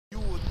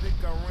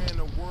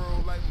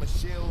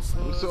What's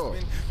up?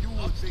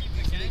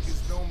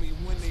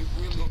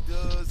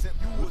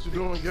 What you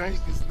doing, gang?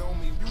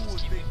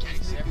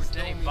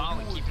 Everything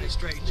ballin', keeping it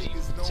straight, G.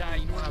 Ty,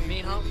 you know what I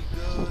mean, huh?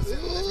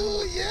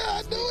 Ooh, yeah,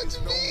 I know what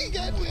you mean,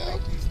 goddamn.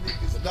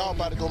 Now I'm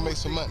about to go make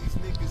some money.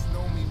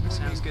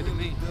 Sounds good to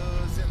me.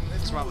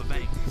 Let's rob a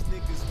bank.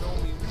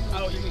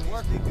 Oh, you mean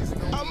work?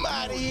 I'm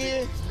out of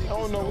here. I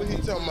don't know what he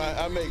talking about.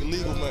 I make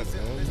legal money,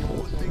 man.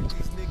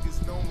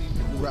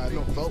 You riding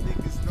no boat?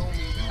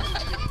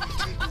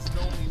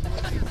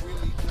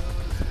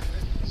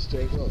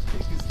 Straight up.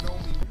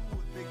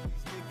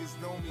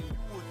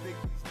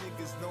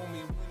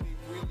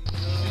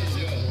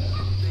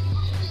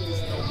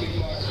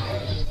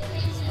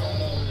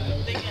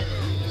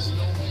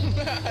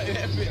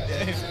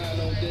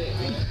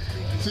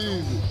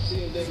 Teasy,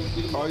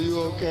 are you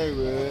okay,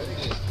 man?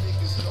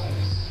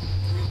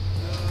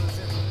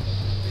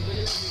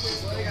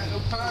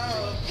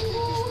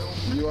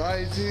 You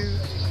alright, Teasy?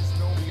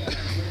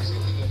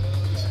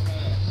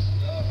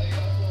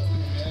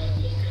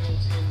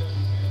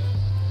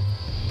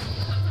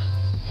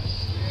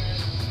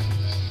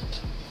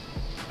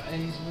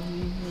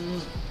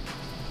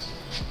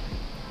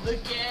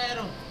 Look at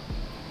him.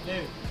 No.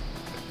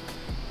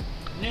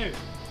 No.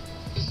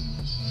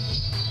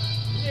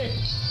 Yeah.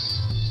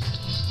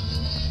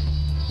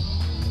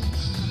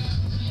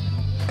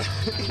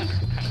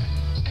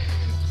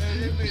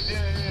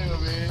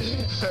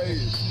 Hey,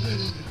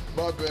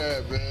 my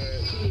bad, man.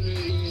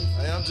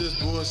 Hey, I'm just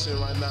bullshitting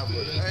right now,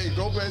 but hey,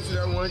 go back to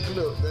that one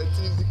clip, that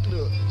Teasy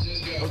clip.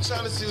 I'm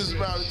trying to see what's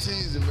about with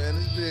Teasy, man.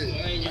 This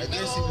bitch, I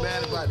guess he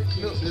mad about the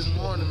clip this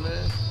morning,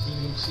 man.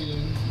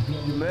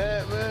 You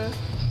mad, man?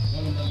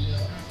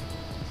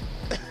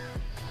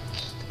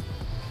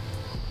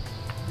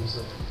 What's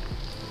up?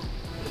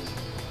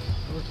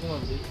 Which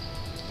one, B?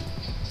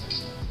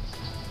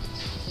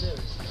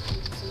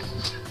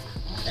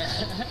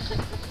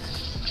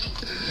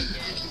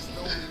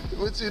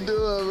 What you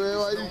doing, man?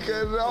 Why you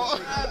cutting it off?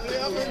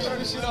 I'm gonna turn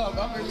this shit off.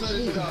 I'm gonna turn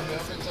this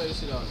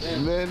shit off,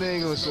 man. Man, they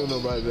ain't gonna show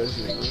nobody that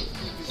shit, man.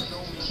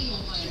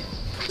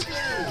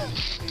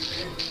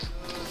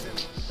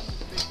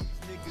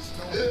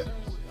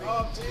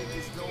 Oh,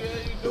 Teasy, how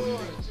you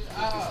doing?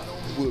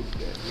 Whoop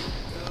that.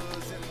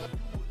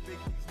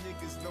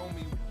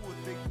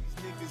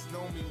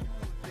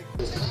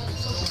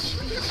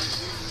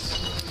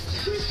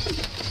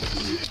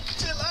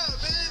 Chill out,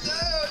 man.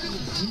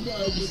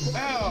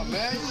 Ow,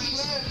 man.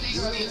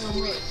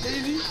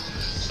 Teasy.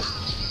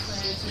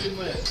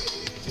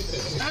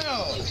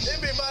 Ow. They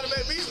been about to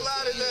make me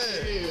slide in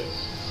there.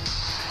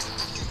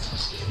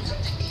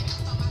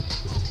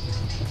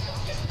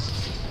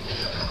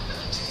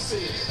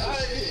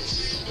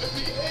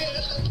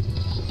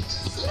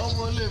 I'm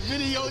on the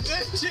video,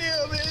 just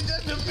chill, man.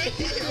 Just the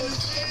video,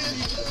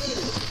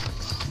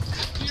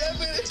 yeah,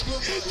 man.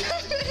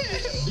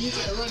 He's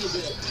a running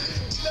back.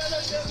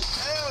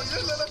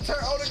 Just let her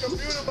turn on the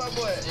computer, my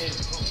boy.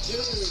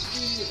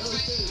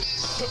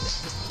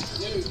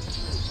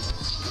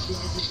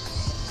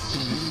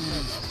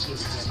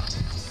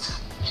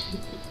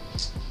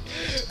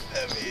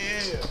 Let me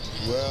hear.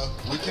 Well,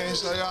 we can't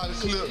show y'all the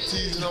clip,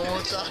 Teasy don't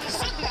want y'all to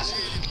see.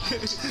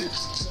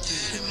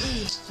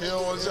 He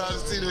don't want y'all to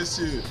see this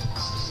shit.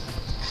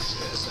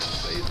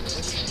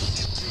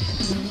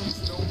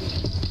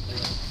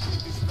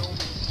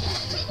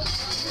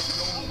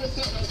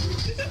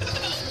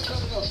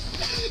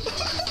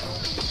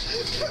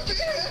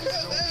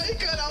 He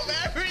cut off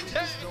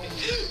everything.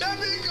 That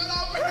bitch cut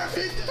off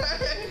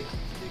everything.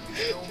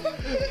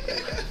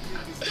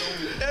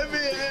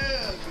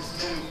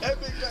 That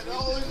bitch cut the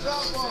whole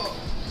top off.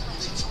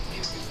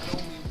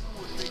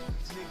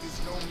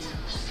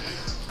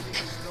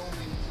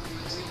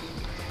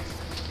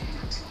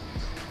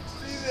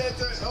 See that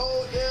turn the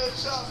whole damn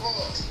shop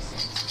off.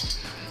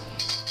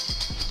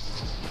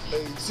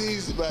 Hey,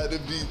 Teasy about to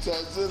beat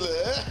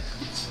Tazilla.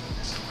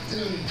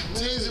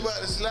 Teasy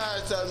about to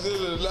slide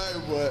Tazilla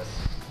tonight, boy.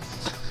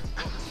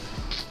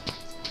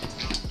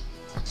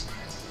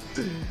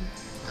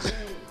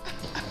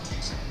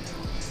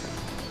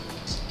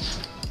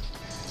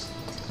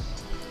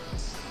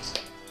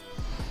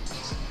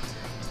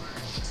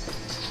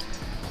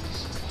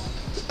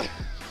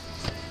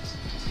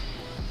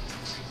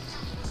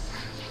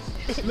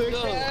 Look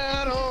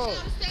at him.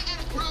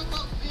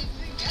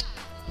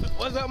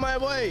 What's up, my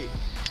boy?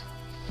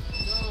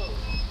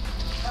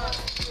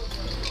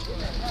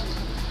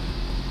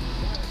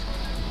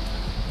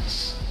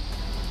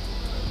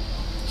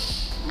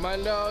 My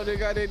dog, they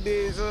got that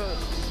dish up.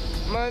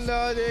 My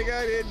dog, they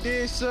got that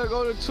dish up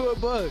on the tour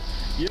bus.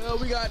 Yeah,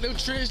 we got them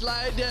tricks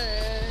like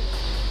that.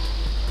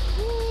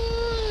 Woo.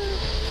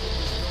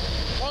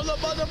 On the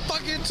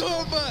motherfucking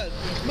tour bus.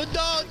 My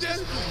dog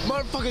just,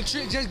 motherfucking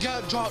trick just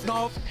got dropped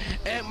off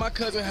at my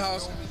cousin's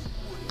house.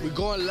 We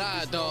going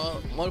live,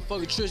 dog.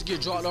 Motherfucking tricks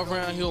get dropped off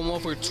around here on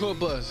motherfucking tour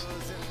bus.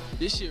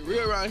 This shit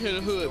real around here in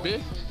the hood,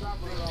 bitch.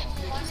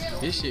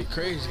 This shit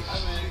crazy.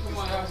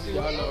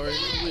 Y'all know, right?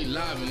 We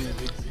live in this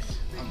bitch.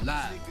 I'm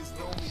live.